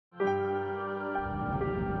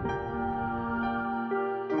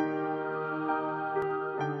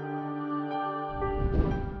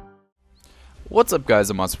What's up, guys?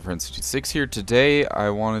 I'm MonsterFriend66 here. Today I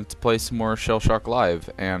wanted to play some more ShellShock Live,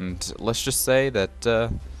 and let's just say that I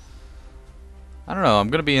don't know, I'm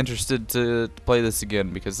gonna be interested to play this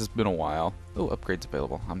again because it's been a while. Oh, upgrades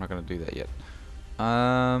available. I'm not gonna do that yet.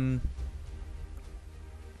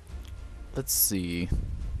 Let's see.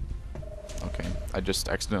 Okay, I just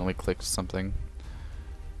accidentally clicked something.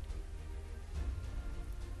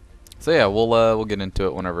 So yeah, we'll get into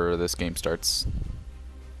it whenever this game starts.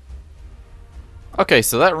 Okay,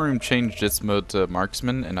 so that room changed its mode to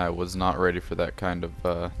marksman, and I was not ready for that kind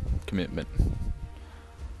of commitment.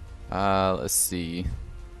 Let's see.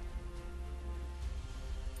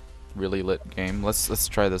 Really lit game. Let's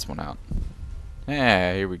try this one out.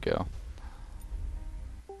 Yeah, here we go.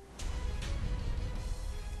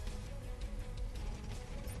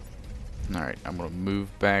 Alright, I'm gonna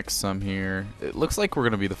move back some here. It looks like we're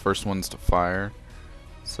gonna be the first ones to fire.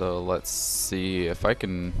 So let's see if I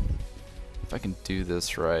can do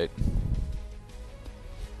this right.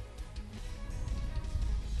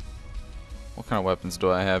 What kind of weapons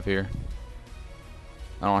do I have here?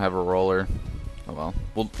 I don't have a roller. Oh well.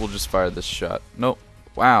 We'll just fire this shot. Nope.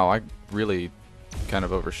 Wow, I really kind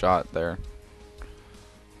of overshot there.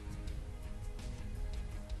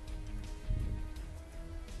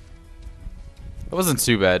 It wasn't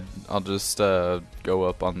too bad. I'll just go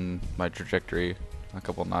up on my trajectory a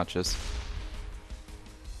couple notches.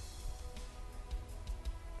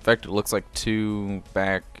 In fact, it looks like 2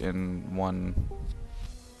 back and 1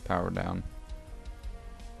 power down.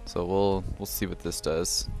 So we'll see what this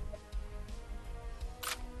does.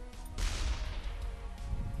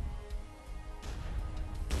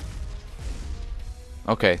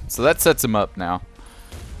 Okay, so that sets him up now.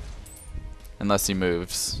 Unless he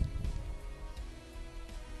moves.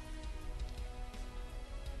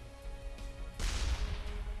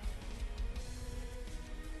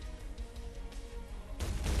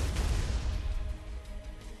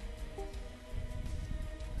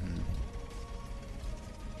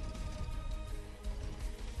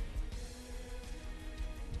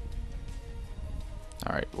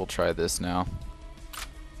 Alright, we'll try this now.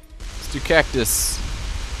 Let's do cactus.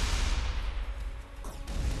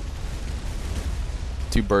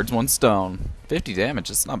 2 birds, 1 stone. 50 damage,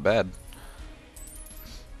 it's not bad.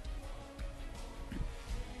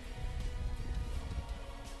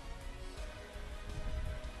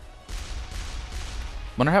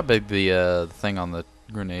 Wonder how big the thing on the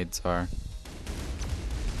grenades are.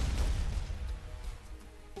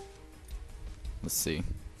 Let's see.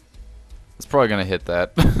 It's probably gonna hit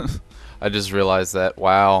that. I just realized that.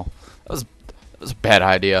 Wow, that was a bad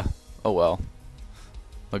idea. Oh well,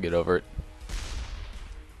 I'll get over it.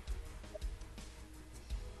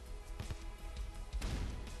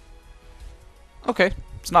 Okay,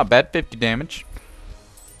 it's not bad. 50 damage.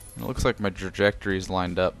 It looks like my trajectory is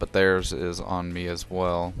lined up, but theirs is on me as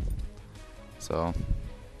well. So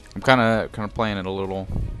I'm kind of playing it a little.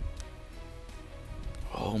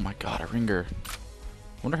 Oh my God, a ringer.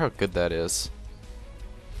 Wonder how good that is.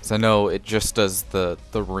 'Cause I know it just does the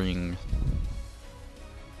ring.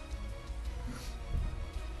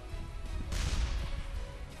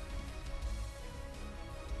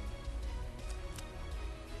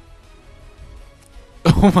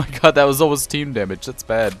 Oh my God, that was almost team damage. That's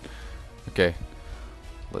bad. Okay,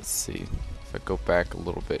 let's see if I go back a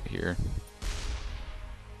little bit here.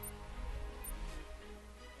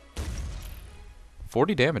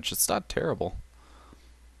 $40 damage. It's not terrible.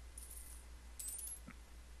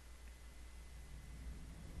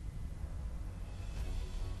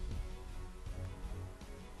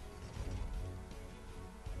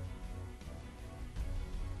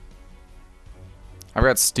 I've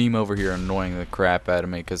got Steam over here annoying the crap out of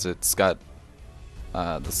me because it's got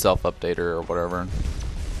the self-updater or whatever.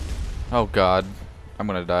 Oh God, I'm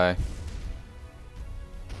gonna die.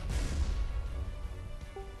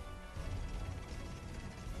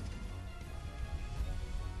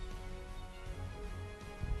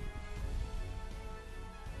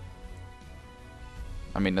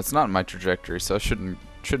 I mean, it's not in my trajectory, so I shouldn't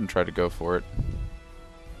try to go for it.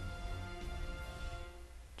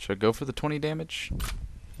 Should I go for the 20 damage?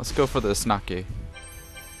 Let's go for the snake. Here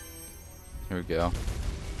we go.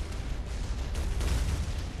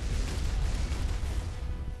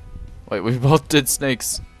 Wait, we both did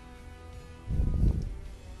snakes.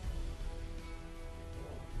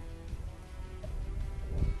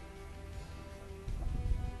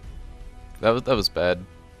 That was bad.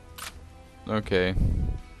 Okay.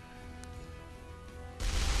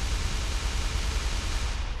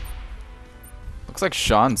 Looks like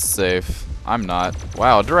Sean's safe. I'm not.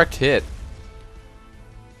 Wow, direct hit.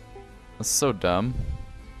 That's so dumb.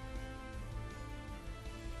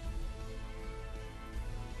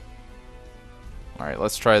 Alright,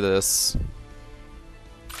 let's try this.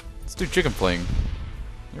 Let's do chicken fling.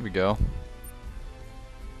 There we go.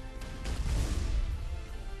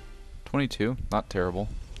 22, not terrible.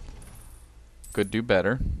 Could do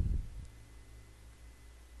better.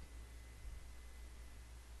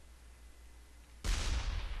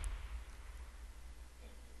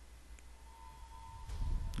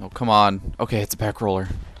 Oh, come on. Okay, it's a back roller.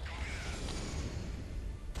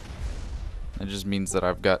 That just means that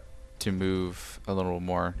I've got to move a little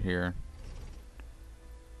more here.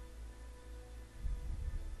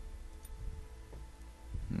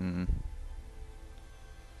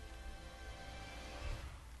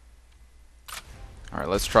 Alright,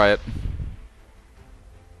 let's try it.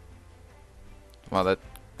 Wow, that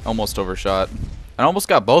almost overshot. I almost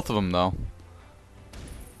got both of them, though.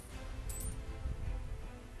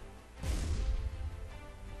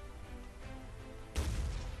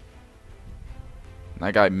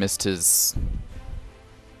 That guy missed his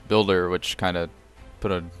builder, which kind of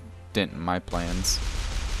put a dent in my plans.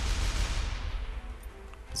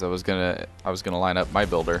 Because I was gonna line up my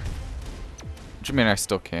builder. Which I mean I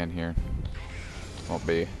still can here. Won't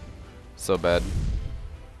be so bad.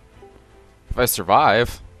 If I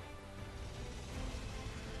survive.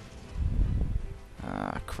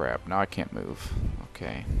 Ah, crap. Now I can't move.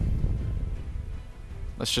 Okay.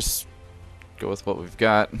 Let's just go with what we've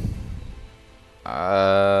got.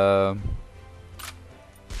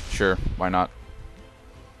 Sure, why not?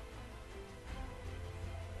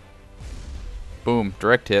 Boom,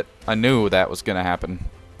 direct hit. I knew that was gonna happen.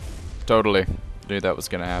 Totally knew that was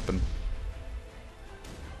gonna happen.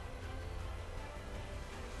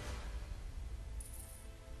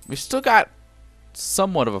 We still got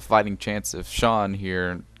somewhat of a fighting chance if Sean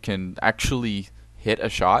here can actually hit a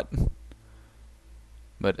shot.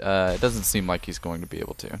 But it doesn't seem like he's going to be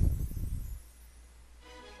able to.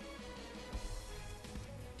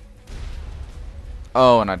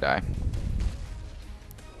 Oh, and I die.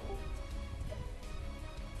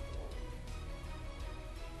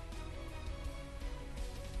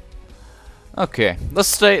 Okay,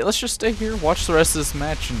 let's just stay here, watch the rest of this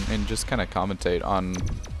match, and just kind of commentate on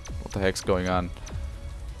what the heck's going on.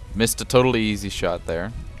 Missed a totally easy shot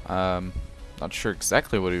there. Not sure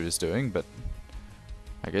exactly what he was doing, but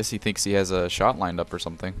I guess he thinks he has a shot lined up or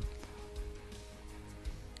something.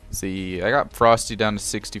 See, I got Frosty down to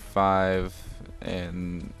 65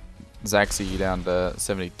 and Zaxi down to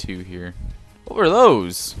 72 here. What were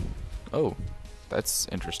those? Oh, that's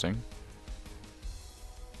interesting.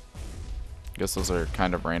 Guess those are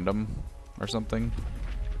kind of random or something.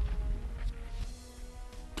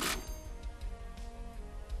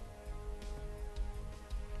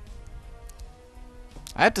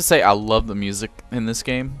 I have to say I love the music in this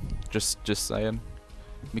game. Just saying,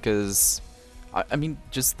 because I mean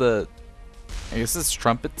just the, I guess it's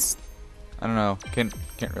trumpets. I don't know.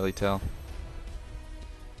 Can't really tell.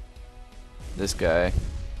 This guy,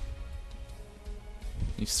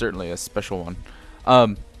 he's certainly a special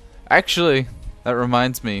one. Actually, that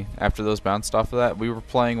reminds me. After those bounced off of that, we were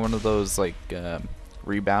playing one of those like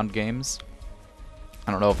rebound games.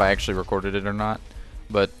 I don't know if I actually recorded it or not,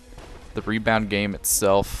 but the rebound game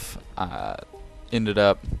itself ended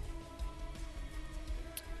up.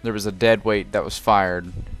 There was a dead weight that was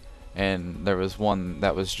fired, and there was one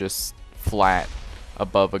that was just flat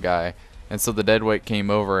above a guy, and so the dead weight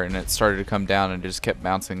came over and it started to come down and it just kept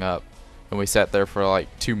bouncing up, and we sat there for like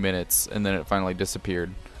 2 minutes and then it finally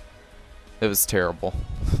disappeared. It was terrible.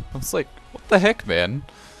 I was like, what the heck, man?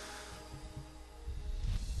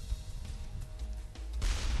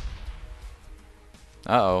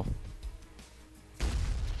 Uh-oh.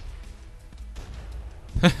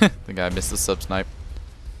 The guy missed the sub snipe.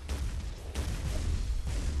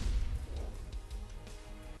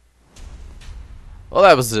 Well,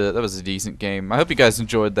 that was a decent game. I hope you guys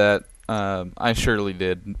enjoyed that. I surely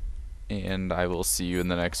did, and I will see you in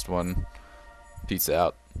the next one. Peace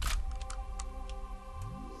out.